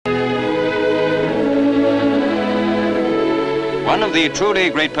One of the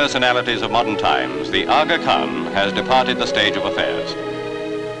truly great personalities of modern times, the Aga Khan has departed the stage of affairs.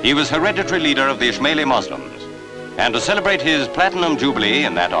 He was hereditary leader of the Ismaili Muslims, and to celebrate his platinum jubilee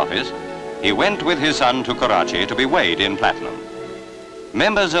in that office, he went with his son to Karachi to be weighed in platinum.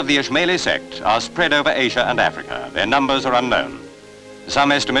 Members of the Ismaili sect are spread over Asia and Africa. Their numbers are unknown.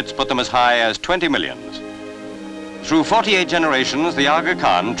 Some estimates put them as high as 20 millions. Through 48 generations, the Aga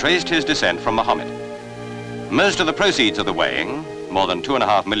Khan traced his descent from Muhammad. Most of the proceeds of the weighing, more than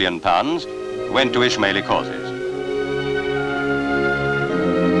 £2.5 million, went to Ismaili causes.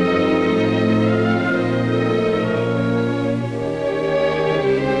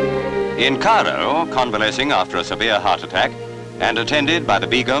 In Cairo, convalescing after a severe heart attack, and attended by the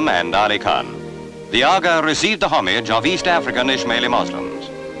Begum and Ali Khan, the Aga received the homage of East African Ismaili Muslims.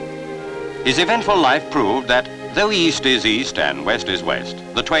 His eventful life proved that though East is East and West is West,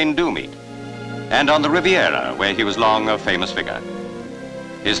 the twain do meet. And on the Riviera, where he was long a famous figure.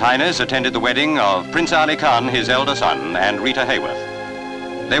 His Highness attended the wedding of Prince Ali Khan, his elder son, and Rita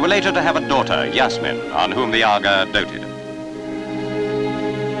Hayworth. They were later to have a daughter, Yasmin, on whom the Aga doted.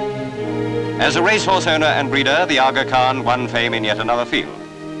 As a racehorse owner and breeder, the Aga Khan won fame in yet another field.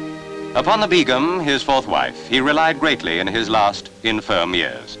 Upon the Begum, his fourth wife, he relied greatly in his last infirm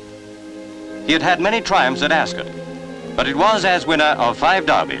years. He had had many triumphs at Ascot, but it was as winner of 5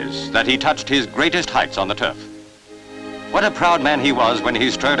 derbies that he touched his greatest heights on the turf. What a proud man he was when he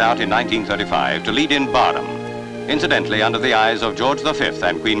strode out in 1935 to lead in Barham, incidentally under the eyes of George V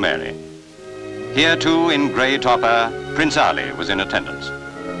and Queen Mary. Here too, in grey topper, Prince Ali was in attendance.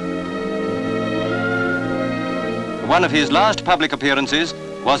 One of his last public appearances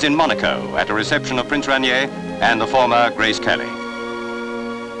was in Monaco at a reception of Prince Rainier and the former Grace Kelly.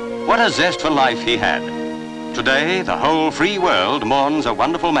 What a zest for life he had. Today, the whole free world mourns a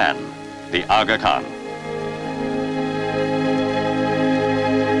wonderful man, the Aga Khan.